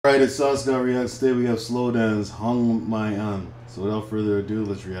Alright, it's Sauce Got Reacts. Today we have SlowDance, Hoang My An. So without further ado,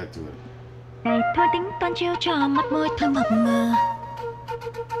 let's react to it. Này thôi tính toán chiếu cho mắt môi thơm mập mờ.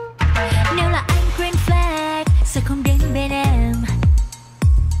 Nếu là anh green flag, sao không đến bên em?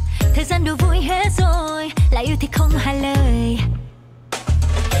 Thời gian đủ vui hết rồi, lại yêu thì không hai lời.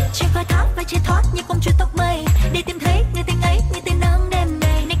 Chơi coi thót và chơi thoát như công chúa tóc mây, để tìm thấy người tình ấy như tia nắng đêm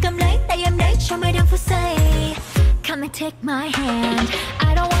này. Này cầm lấy tay em đấy cho mấy đêm phút giây. Come and take my hand.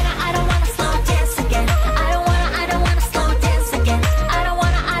 I don't wanna slow dance again. I don't wanna slow dance again. I don't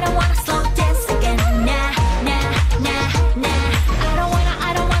wanna slow dance again. Nah, nah, nah, nah.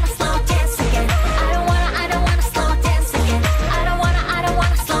 I don't wanna slow dance again. I don't wanna slow dance again. I don't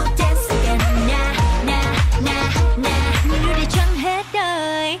wanna slow dance again. Nah, nah, nah, nah. Như để chẳng hết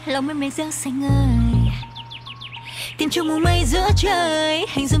đời, lòng em mềm dâng xanh ơi. Tìm trong mù mây giữa trời,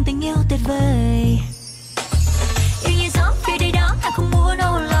 hình dung tình yêu tuyệt vời. Yêu như gió phía đây đó, em không muốn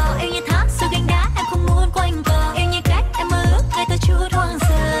âu lo. Yêu như thác giữa gành đá, em không muốn quanh co. Yêu như cách em mơ ước ngay từ chút hoang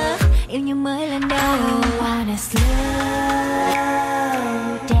sơ. Yêu như mới lần đầu. I don't wanna slow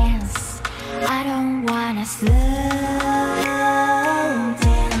dance. I don't wanna slow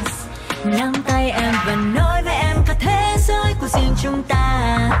dance. Nắm tay em và nói với em cả thế giới của riêng chúng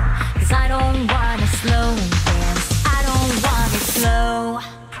ta. 'Cause I don't wanna slow dance. I don't wanna slow.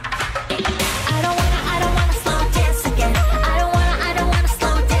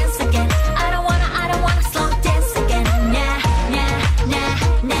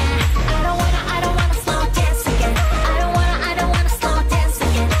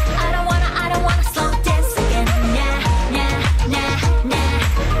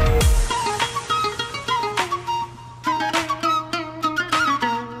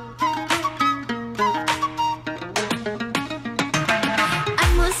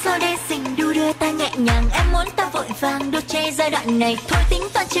 Sau đây xinh đu đưa ta nhẹ nhàng, em muốn ta vội vàng đốt cháy giai đoạn này. Thôi tính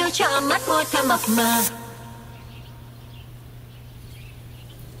toán chiếu cho mắt môi thơm mập mờ.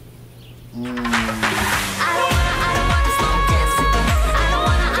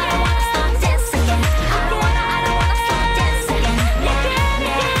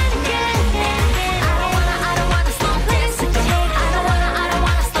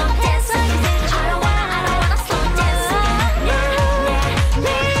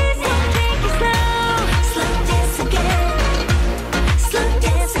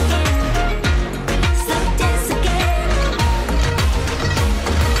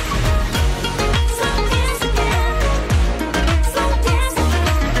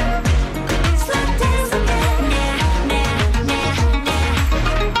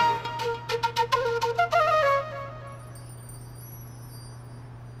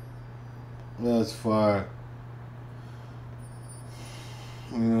 That's fire.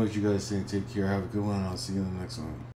 Let me know what you guys think. Take care. Have a good one. I'll see you in the next one.